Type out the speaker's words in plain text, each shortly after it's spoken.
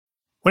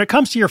When it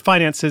comes to your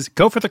finances,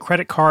 go for the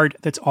credit card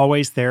that's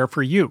always there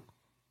for you.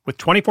 With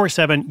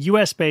 24/7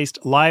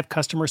 US-based live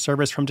customer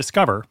service from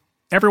Discover,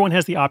 everyone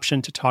has the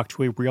option to talk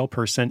to a real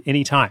person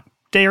anytime,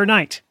 day or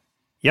night.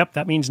 Yep,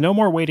 that means no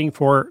more waiting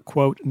for,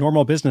 quote,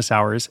 normal business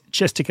hours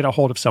just to get a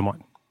hold of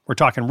someone. We're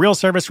talking real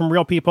service from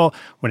real people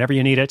whenever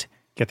you need it.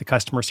 Get the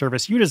customer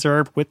service you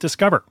deserve with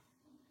Discover.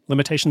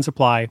 Limitations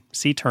apply.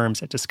 See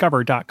terms at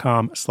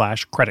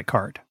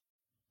discover.com/creditcard.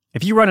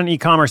 If you run an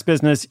e-commerce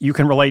business, you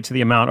can relate to the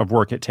amount of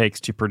work it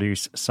takes to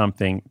produce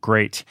something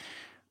great.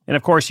 And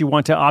of course, you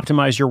want to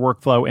optimize your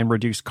workflow and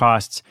reduce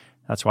costs.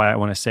 That's why I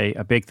want to say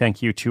a big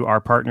thank you to our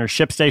partner,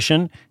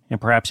 ShipStation, and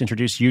perhaps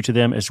introduce you to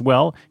them as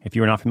well. If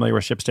you are not familiar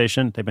with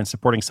ShipStation, they've been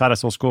supporting Side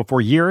Hustle School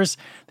for years.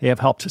 They have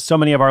helped so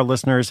many of our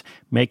listeners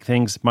make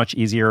things much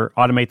easier,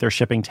 automate their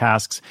shipping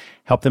tasks,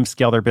 help them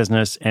scale their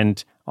business,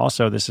 and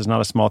also, this is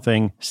not a small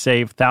thing,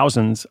 save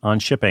thousands on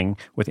shipping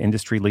with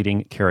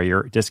industry-leading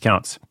carrier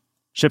discounts.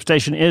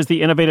 ShipStation is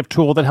the innovative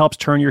tool that helps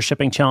turn your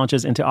shipping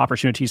challenges into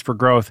opportunities for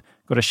growth.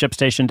 Go to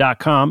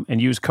ShipStation.com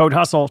and use code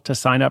HUSTLE to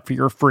sign up for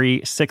your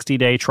free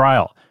 60-day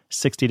trial.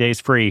 60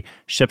 days free.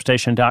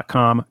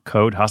 ShipStation.com,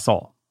 code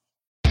HUSTLE.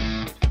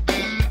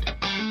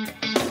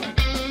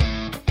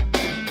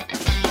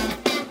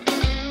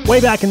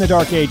 Way back in the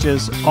dark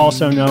ages,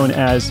 also known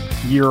as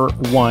year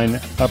one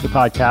of the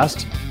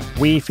podcast,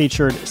 we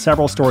featured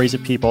several stories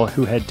of people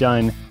who had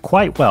done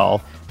quite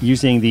well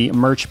using the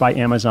Merch by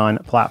Amazon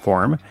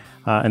platform.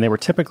 And they were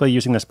typically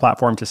using this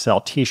platform to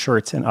sell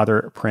t-shirts and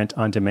other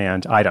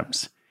print-on-demand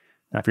items.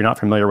 Now, if you're not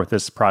familiar with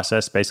this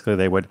process, basically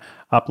they would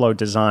upload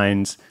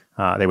designs.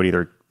 They would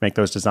either make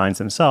those designs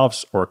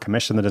themselves or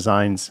commission the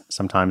designs,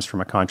 sometimes from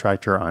a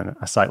contractor on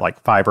a site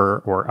like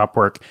Fiverr or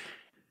Upwork.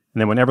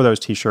 And then whenever those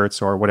t-shirts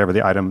or whatever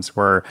the items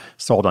were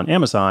sold on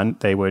Amazon,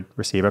 they would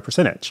receive a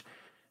percentage.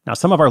 Now,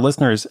 some of our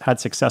listeners had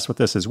success with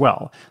this as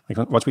well. Like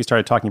once we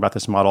started talking about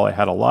this model, I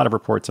had a lot of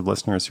reports of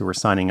listeners who were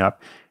signing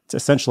up. It's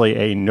essentially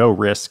a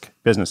no-risk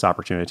business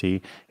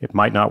opportunity. It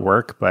might not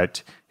work,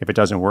 but if it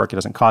doesn't work, it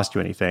doesn't cost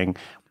you anything.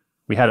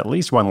 We had at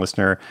least one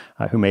listener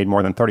who made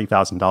more than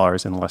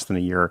 $30,000 in less than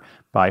a year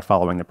by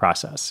following the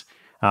process.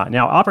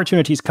 Now,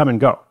 opportunities come and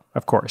go,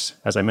 of course.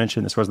 As I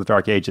mentioned, this was the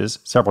dark ages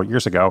several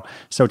years ago.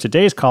 So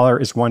today's caller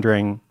is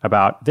wondering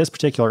about this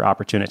particular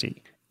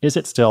opportunity. Is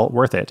it still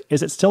worth it?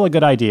 Is it still a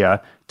good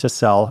idea to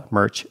sell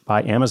merch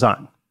by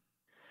Amazon?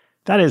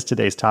 That is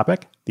today's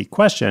topic. The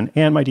question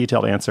and my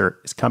detailed answer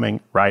is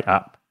coming right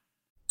up.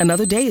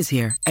 Another day is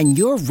here, and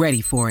you're ready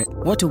for it.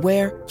 What to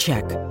wear?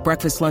 Check.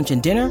 Breakfast, lunch,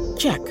 and dinner?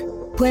 Check.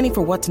 Planning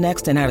for what's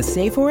next and how to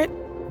save for it?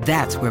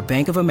 That's where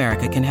Bank of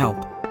America can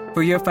help.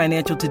 For your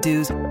financial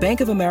to-dos,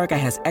 Bank of America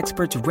has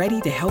experts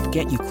ready to help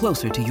get you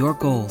closer to your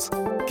goals.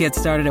 Get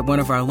started at one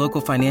of our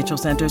local financial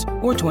centers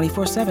or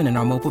 24/7 in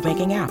our mobile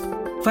banking app.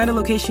 Find a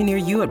location near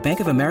you at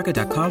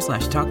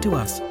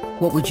bankofamerica.com/talktous.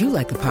 What would you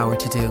like the power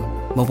to do?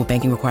 Mobile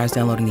banking requires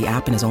downloading the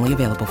app and is only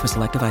available for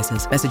select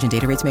devices. Message and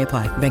data rates may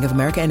apply. Bank of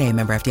America N.A.,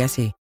 member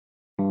FDIC.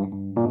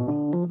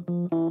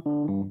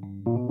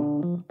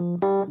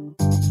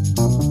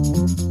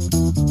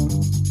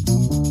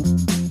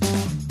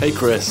 Hey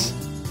Chris,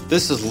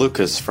 this is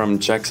Lucas from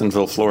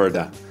Jacksonville,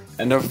 Florida,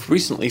 and I've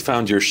recently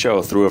found your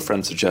show through a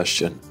friend's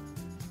suggestion.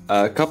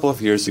 A couple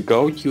of years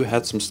ago, you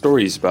had some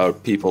stories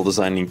about people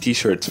designing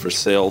t-shirts for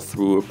sale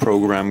through a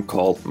program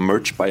called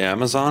Merch by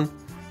Amazon.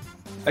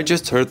 I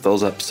just heard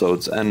those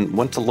episodes and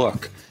went to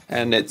look,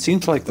 and it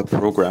seems like the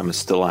program is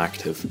still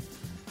active.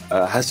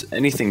 Has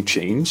anything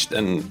changed,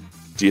 and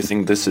do you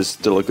think this is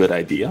still a good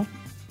idea?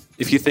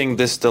 If you think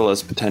this still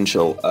has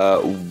potential,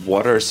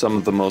 what are some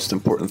of the most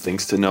important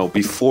things to know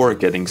before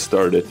getting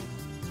started?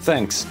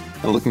 Thanks,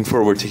 and looking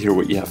forward to hear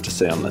what you have to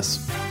say on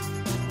this.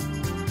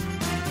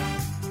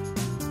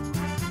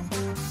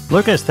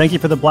 Lucas, thank you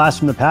for the blast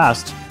from the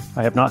past.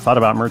 I have not thought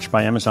about Merch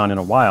by Amazon in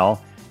a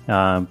while,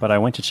 but I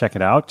went to check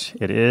it out.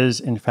 It is,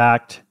 in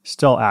fact,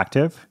 still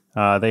active.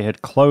 They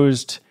had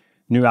closed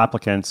new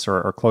applicants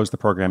or closed the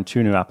program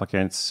to new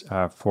applicants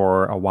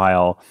for a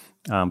while,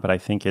 but I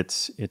think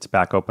it's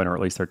back open, or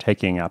at least they're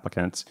taking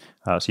applicants.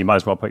 So you might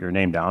as well put your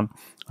name down.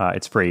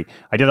 It's free.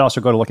 I did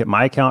also go to look at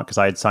my account because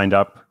I had signed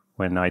up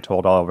when I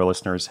told all of our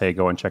listeners, hey,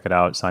 go and check it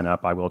out, sign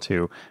up, I will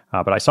too.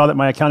 But I saw that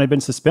my account had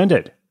been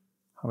suspended.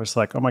 I was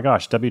like, oh my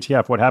gosh,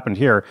 WTF, what happened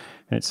here?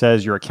 And it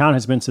says, your account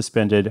has been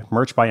suspended.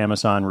 Merch by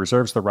Amazon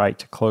reserves the right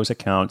to close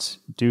accounts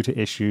due to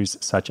issues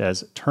such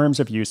as terms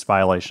of use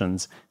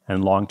violations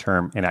and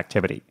long-term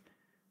inactivity.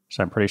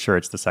 So I'm pretty sure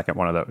it's the second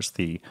one of those,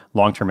 the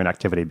long-term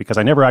inactivity, because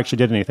I never actually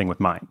did anything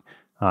with mine,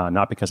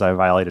 not because I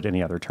violated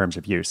any other terms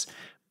of use.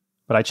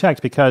 But I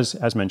checked because,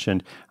 as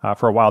mentioned,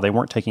 for a while they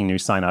weren't taking new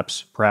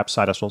signups. Perhaps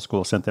Side Hustle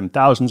School sent them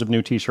thousands of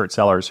new t-shirt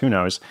sellers. Who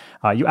knows?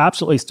 You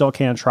absolutely still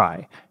can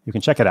try. You can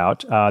check it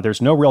out.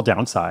 There's no real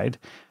downside.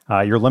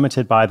 You're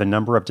limited by the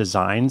number of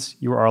designs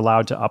you are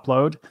allowed to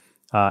upload,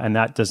 and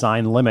that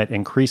design limit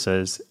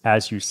increases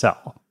as you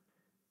sell.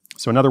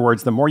 So in other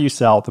words, the more you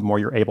sell, the more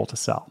you're able to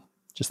sell.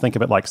 Just think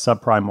of it like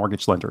subprime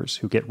mortgage lenders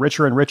who get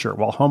richer and richer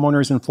while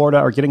homeowners in Florida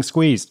are getting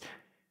squeezed.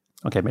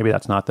 Okay, maybe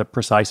that's not the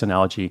precise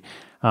analogy,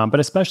 but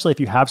especially if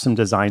you have some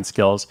design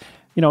skills,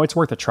 it's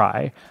worth a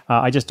try.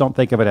 I just don't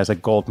think of it as a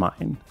gold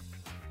mine.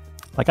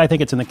 I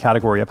think it's in the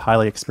category of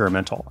highly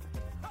experimental.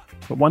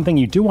 But one thing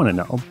you do want to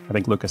know, I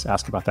think Lucas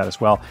asked about that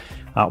as well,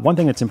 one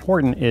thing that's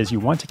important is you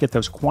want to get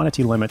those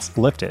quantity limits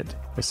lifted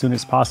as soon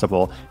as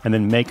possible and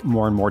then make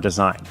more and more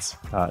designs.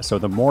 So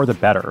the more the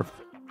better,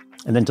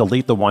 and then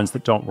delete the ones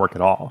that don't work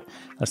at all,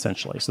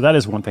 essentially. So that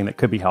is one thing that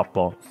could be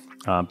helpful.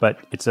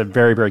 But it's a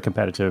very, very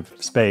competitive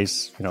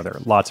space. There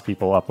are lots of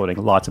people uploading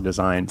lots of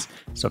designs.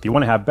 So if you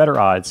want to have better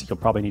odds, you'll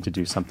probably need to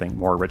do something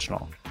more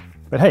original.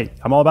 But hey,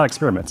 I'm all about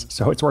experiments,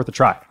 so it's worth a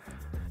try.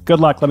 Good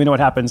luck. Let me know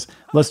what happens.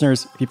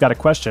 Listeners, if you've got a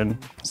question,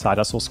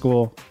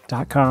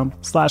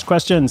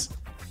 sidehustleschool.com/questions.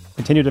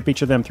 Continue to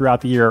feature them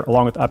throughout the year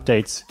along with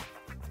updates.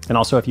 And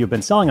also, if you've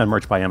been selling on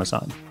Merch by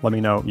Amazon, let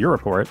me know your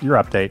report, your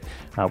update.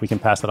 We can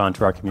pass that on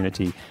to our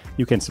community.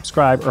 You can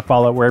subscribe or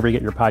follow wherever you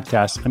get your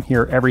podcasts. I'm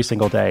here every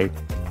single day.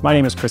 My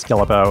name is Chris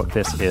Guillebeau.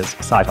 This is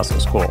Side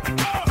Hustle School.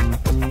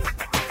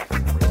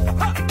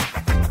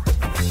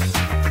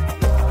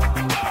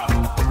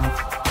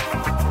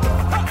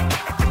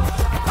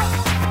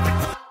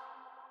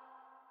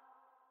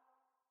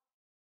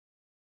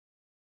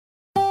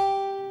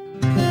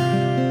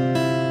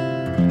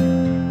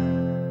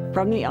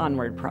 From the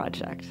Onward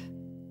Project.